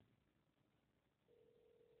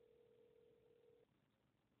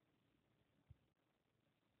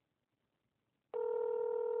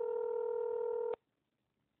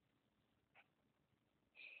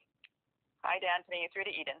Hi, Dan. Putting you through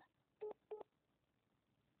to Eden.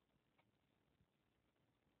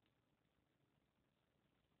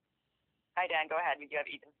 Hi, Dan. Go ahead. You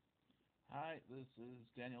have Eden. Hi, this is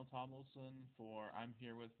Daniel Tomlinson for I'm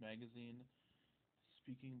Here with Magazine,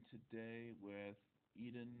 speaking today with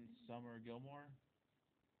Eden Summer Gilmore.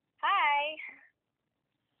 Hi.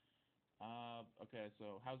 Okay,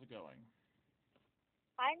 so how's it going?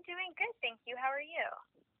 I'm doing good, thank you. How are you?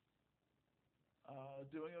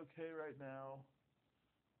 Doing okay right now.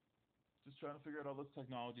 Just trying to figure out all this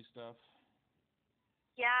technology stuff.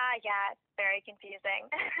 Yeah, it's very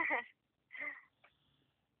confusing.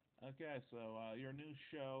 Okay, so your new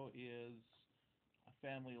show is a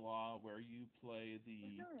Family Law where you play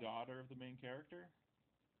the daughter of the main character?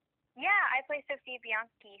 Yeah, I play Sophia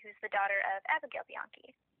Bianchi, who's the daughter of Abigail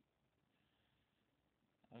Bianchi.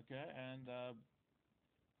 Okay, and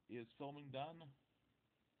is filming done?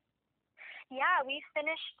 Yeah, we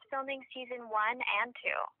finished filming season 1 and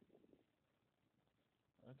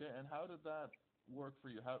 2. Okay, and how did that work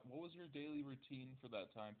for you? What was your daily routine for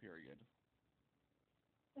that time period?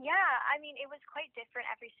 Yeah, I mean, it was quite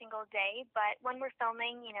different every single day, but when we're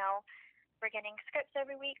filming, we're getting scripts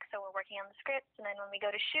every week, so we're working on the scripts, and then when we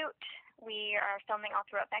go to shoot, we are filming all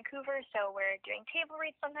throughout Vancouver, so we're doing table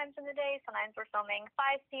reads sometimes in the day, sometimes we're filming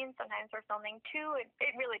 5 scenes, sometimes we're filming 2,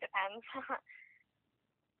 it really depends.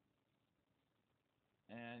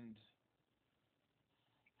 And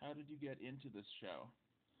how did you get into this show?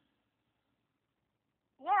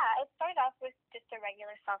 Yeah, it started off with just a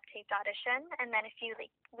regular self-taped audition, and then a few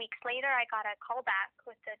weeks later, I got a call back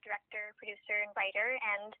with the director, producer, and writer,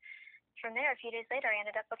 and from there, a few days later, I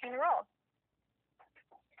ended up booking the role.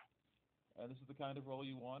 And this is the kind of role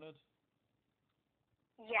you wanted?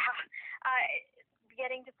 Yeah,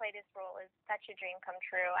 getting to play this role is such a dream come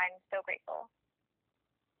true. I'm so grateful.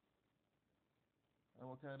 And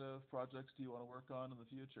what kind of projects do you want to work on in the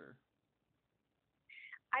future?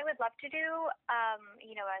 I would love to do, a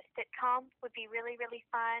sitcom would be really, really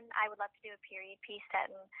fun. I would love to do a period piece set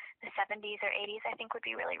in the 70s or 80s. I think would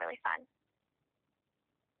be really, really fun.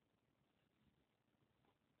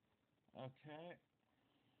 Okay.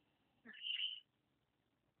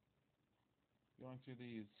 Going through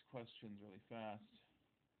these questions really fast.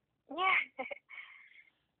 Yeah.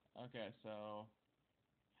 Okay, so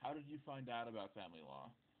how did you find out about Family Law?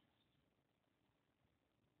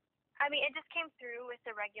 I mean, it just came through with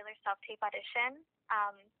the regular self-tape audition.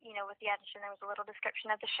 With the audition, there was a little description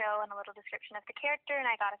of the show and a little description of the character, and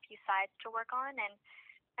I got a few sides to work on, and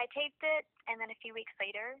I taped it, and then a few weeks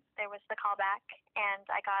later, there was the callback, and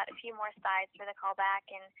I got a few more sides for the callback,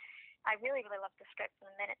 and I really, really loved the script from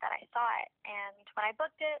the minute that I saw it. And when I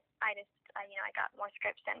booked it, I got more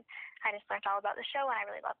scripts, and I just learned all about the show, and I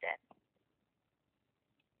really loved it.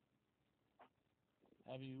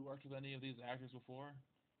 Have you worked with any of these actors before?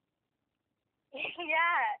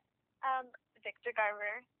 Yeah. Victor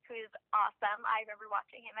Garber, who's awesome. I remember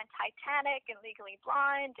watching him in Titanic and Legally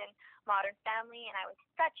Blonde and Modern Family, and I was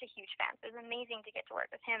such a huge fan. So it was amazing to get to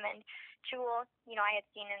work with him. And Jewel, I had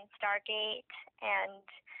seen in Stargate and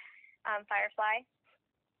Firefly.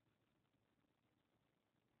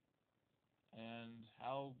 And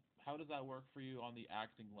how does that work for you on the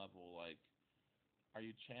acting level? Like, are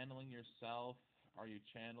you channeling yourself? Are you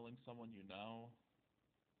channeling someone you know?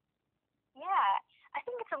 Yeah, I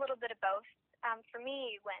think it's a little bit of both. For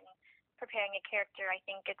me, when preparing a character, I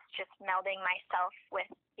think it's just melding myself with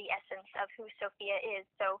the essence of who Sophia is.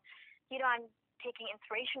 So, I'm taking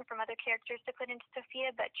inspiration from other characters to put into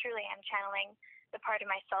Sophia, but truly I'm channeling the part of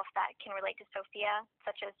myself that can relate to Sophia,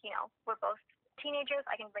 such as, we're both teenagers.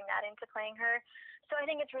 I can bring that into playing her. So I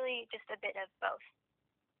think it's really just a bit of both.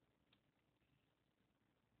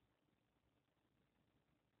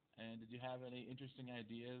 And did you have any interesting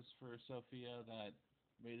ideas for Sophia that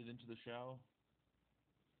made it into the show?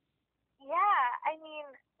 Yeah, I mean,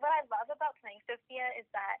 what I love about playing Sophia is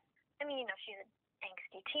that, she's an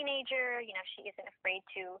angsty teenager. She isn't afraid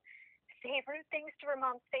to say rude things to her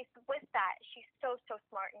mom's face. With that, she's so, so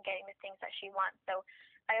smart in getting the things that she wants. So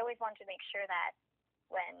I always want to make sure that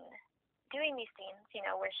when doing these scenes,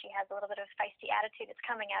 where she has a little bit of feisty attitude, it's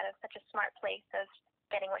coming out of such a smart place of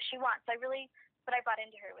getting what she wants. What I brought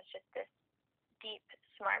into her was just this deep,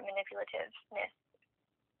 smart manipulativeness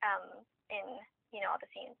in, all the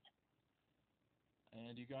scenes.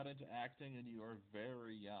 And you got into acting and you are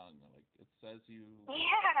very young. Like, it says you...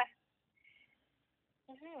 Yeah.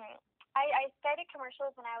 I started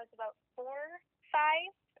commercials when I was about 4, 5,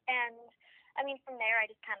 and from there I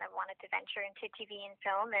just kind of wanted to venture into TV and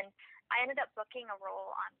film, and I ended up booking a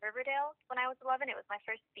role on Riverdale when I was 11. It was my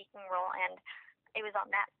first speaking role, and it was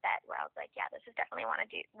on that set where I was like, yeah, this is definitely what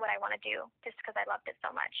I want to do, just because I loved it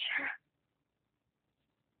so much.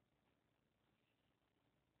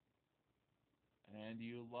 And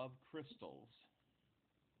you love crystals.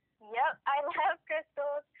 Yep, I love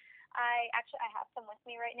crystals. I have some with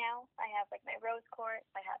me right now. I have like my rose quartz.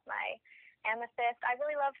 I have my amethyst. I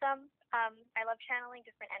really love them. I love channeling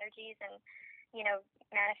different energies and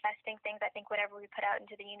manifesting things. I think whatever we put out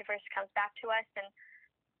into the universe comes back to us, and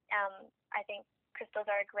I think crystals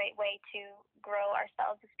are a great way to grow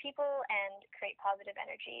ourselves as people and create positive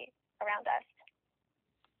energy around us.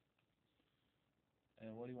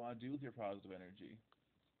 And what do you want to do with your positive energy?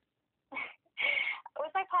 With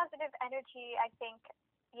my positive energy, I think,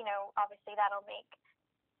 obviously that'll make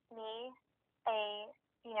me a,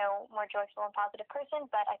 more joyful and positive person,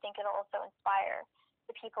 but I think it'll also inspire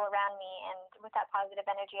the people around me. And with that positive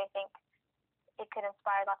energy, I think it could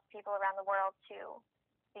inspire lots of people around the world to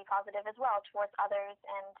be positive as well towards others.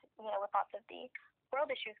 And, with lots of the world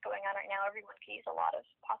issues going on right now, everyone could use a lot of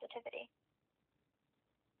positivity.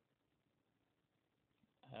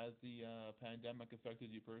 Has the pandemic affected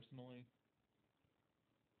you personally?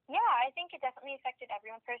 Yeah, I think it definitely affected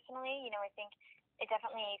everyone personally. I think it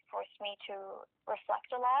definitely forced me to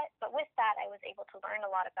reflect a lot. But with that, I was able to learn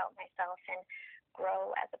a lot about myself and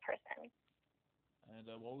grow as a person. And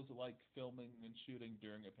what was it like filming and shooting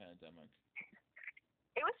during a pandemic?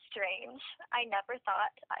 It was strange. I never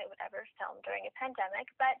thought I would ever film during a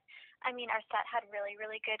pandemic, but our set had really,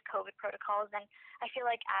 really good COVID protocols, and I feel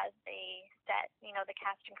like as a set, the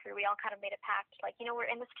cast and crew, we all kind of made a pact, like,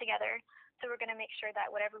 we're in this together, so we're going to make sure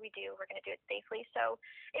that whatever we do, we're going to do it safely. So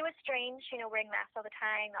it was strange, wearing masks all the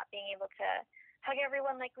time, not being able to hug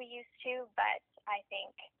everyone like we used to, but I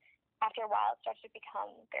think after a while it started to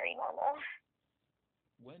become very normal.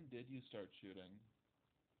 When did you start shooting?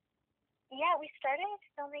 Yeah, we started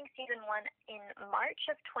filming season 1 in March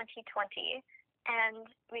of 2020, and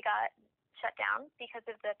we got shut down because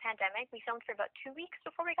of the pandemic. We filmed for about 2 weeks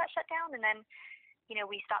before we got shut down, and then,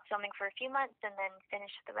 we stopped filming for a few months and then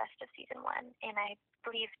finished the rest of season 1 in, I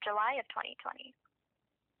believe, July of 2020.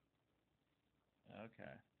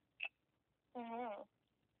 Okay. Mm-hmm.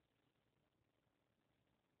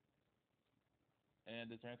 And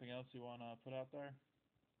is there anything else you want to put out there?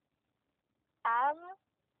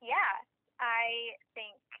 Yeah, I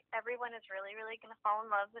think everyone is really, really going to fall in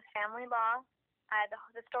love with Family Law.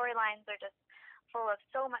 The storylines are just full of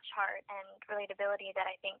so much heart and relatability that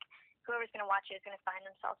I think whoever's going to watch it is going to find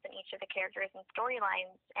themselves in each of the characters and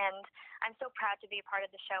storylines. And I'm so proud to be a part of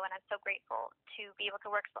the show, and I'm so grateful to be able to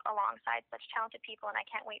work alongside such talented people, and I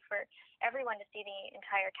can't wait for everyone to see the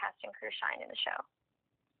entire cast and crew shine in the show.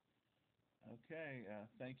 Okay.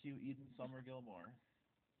 Thank you, Eden Summer Gilmore.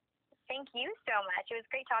 Thank you so much. It was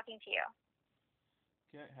great talking to you.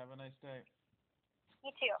 Okay. Have a nice day.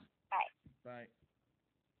 You too. Bye. Bye.